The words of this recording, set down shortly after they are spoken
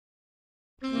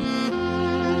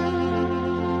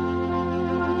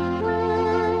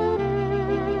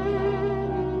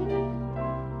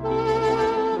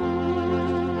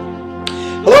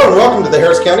and welcome to the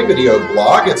Harris County Video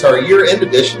Blog. It's our year-end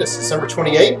edition. It's December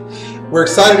 28th. We're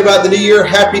excited about the new year.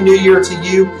 Happy New Year to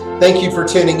you. Thank you for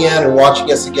tuning in and watching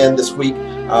us again this week.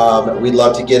 We'd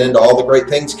love to get into all the great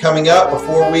things coming up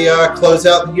before we close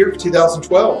out the year of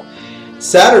 2012.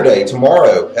 Saturday,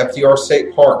 tomorrow, FDR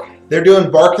State Park. They're doing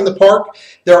Bark in the Park.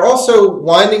 They're also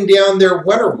winding down their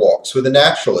winter walks with the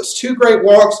naturalists. Two great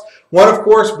walks. One, of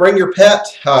course, bring your pet,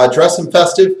 dress them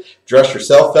festive, dress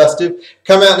yourself festive.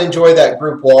 Come out and enjoy that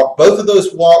group walk. Both of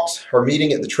those walks are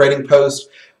meeting at the Trading Post.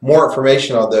 More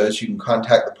information on those, you can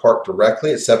contact the park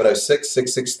directly at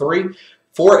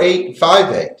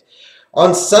 706-663-4858.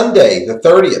 On Sunday, the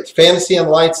 30th, Fantasy and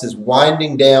Lights is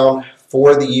winding down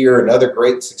for the year, another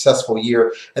great successful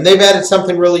year, and they've added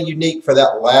something really unique for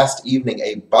that last evening,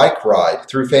 a bike ride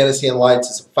through Fantasy and Lights.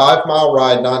 It's a 5-mile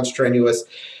ride, non-strenuous,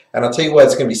 and I'll tell you what,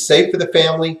 it's going to be safe for the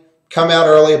family. Come out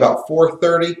early, about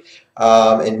 4:30,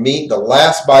 and meet. The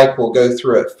last bike will go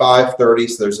through at 5:30,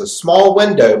 so there's a small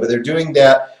window, but they're doing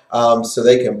that so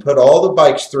they can put all the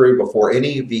bikes through before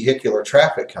any vehicular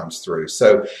traffic comes through.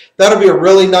 So that'll be a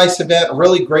really nice event, a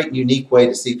really great, unique way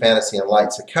to see Fantasy and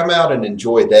Lights. So come out and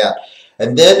enjoy that.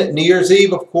 And then New Year's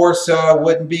Eve, of course,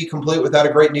 wouldn't be complete without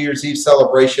a great New Year's Eve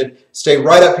celebration. Stay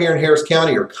right up here in Harris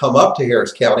County or come up to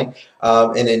Harris County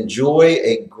and enjoy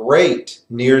a great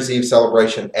New Year's Eve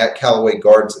celebration at Callaway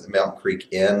Gardens at the Mountain Creek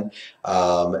Inn.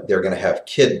 They're going to have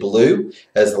Kid Blue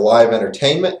as the live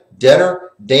entertainment,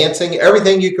 dinner, dancing,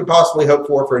 everything you could possibly hope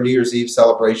for a New Year's Eve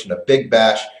celebration, a big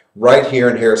bash right here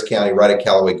in Harris County, right at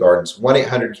Callaway Gardens.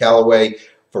 1-800-CALLAWAY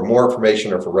for more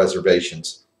information or for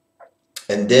reservations.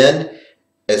 And then,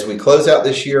 as we close out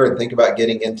this year and think about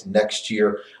getting into next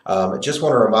year, I just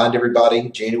want to remind everybody,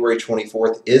 January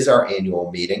 24th is our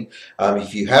annual meeting.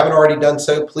 If you haven't already done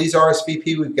so, please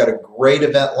RSVP. We've got a great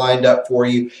event lined up for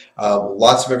you.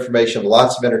 Lots of information,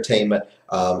 lots of entertainment,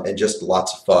 and just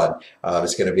lots of fun.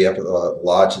 It's going to be up at the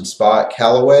Lodge and Spa at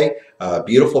Callaway.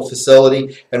 Beautiful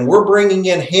facility, and we're bringing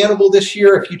in Hannibal this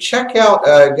year. If you check out,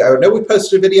 I know we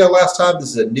posted a video last time. This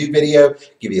is a new video,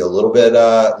 give you a little bit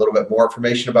more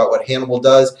information about what Hannibal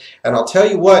does. And I'll tell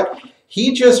you what,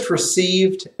 he just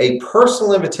received a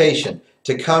personal invitation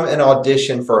to come and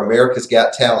audition for America's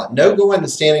Got Talent. No going and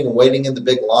standing and waiting in the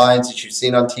big lines that you've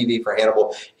seen on TV for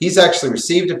Hannibal. He's actually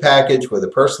received a package with a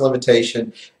personal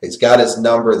invitation. He's got his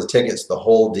number, the tickets, the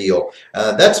whole deal.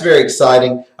 That's very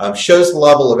exciting. Shows the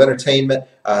level of entertainment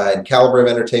and caliber of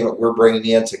entertainment we're bringing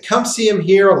in. So come see him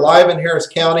here live in Harris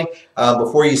County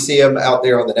before you see him out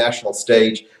there on the national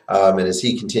stage and as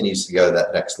he continues to go to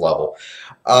that next level.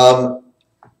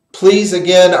 Please,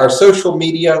 again, our social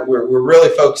media, we're really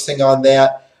focusing on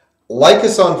that. Like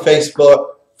us on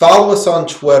Facebook, follow us on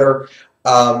Twitter,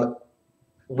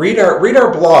 read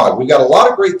our blog. We got a lot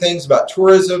of great things about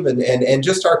tourism and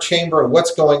just our chamber and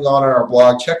what's going on our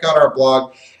blog. Check out our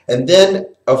blog. And then,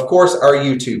 of course, our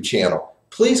YouTube channel.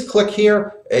 Please click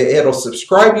here. It'll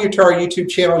subscribe you to our YouTube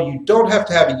channel. You don't have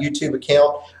to have a YouTube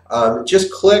account.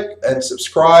 Just click and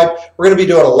subscribe. We're going to be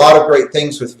doing a lot of great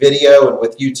things with video and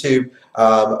with YouTube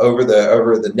over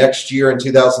the next year in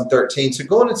 2013. So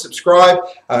go in and subscribe.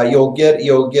 You'll get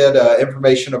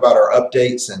information about our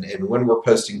updates and when we're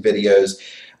posting videos.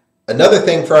 Another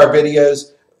thing for our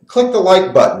videos, click the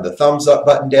like button, the thumbs up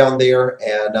button down there,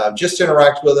 and just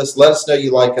interact with us. Let us know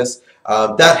you like us.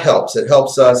 That helps. It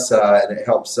helps us and it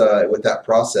helps with that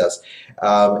process.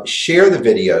 Share the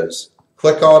videos.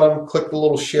 Click on them. Click the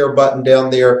little share button down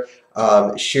there.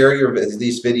 Share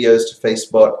these videos to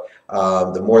Facebook.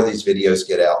 The more these videos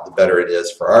get out, the better it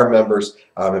is for our members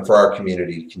and for our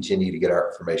community to continue to get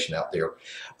our information out there.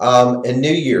 And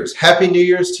New Year's. Happy New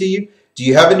Year's to you. Do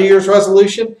you have a New Year's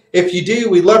resolution? If you do,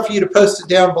 we'd love for you to post it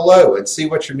down below and see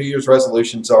what your New Year's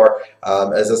resolutions are.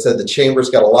 As I said, the Chamber's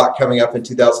got a lot coming up in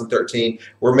 2013.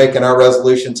 We're making our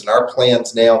resolutions and our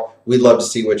plans now. We'd love to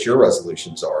see what your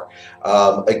resolutions are.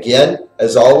 Again,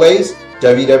 as always,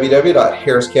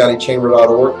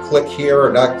 www.harriscountychamber.org. Click here,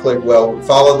 or not click, well,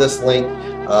 follow this link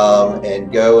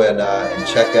and go and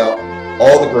check out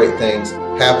all the great things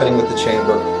happening with the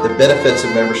Chamber, the benefits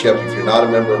of membership. If you're not a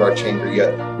member of our Chamber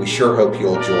yet, we sure hope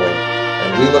you'll join.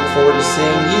 And we look forward to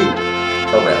seeing you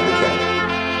around the county.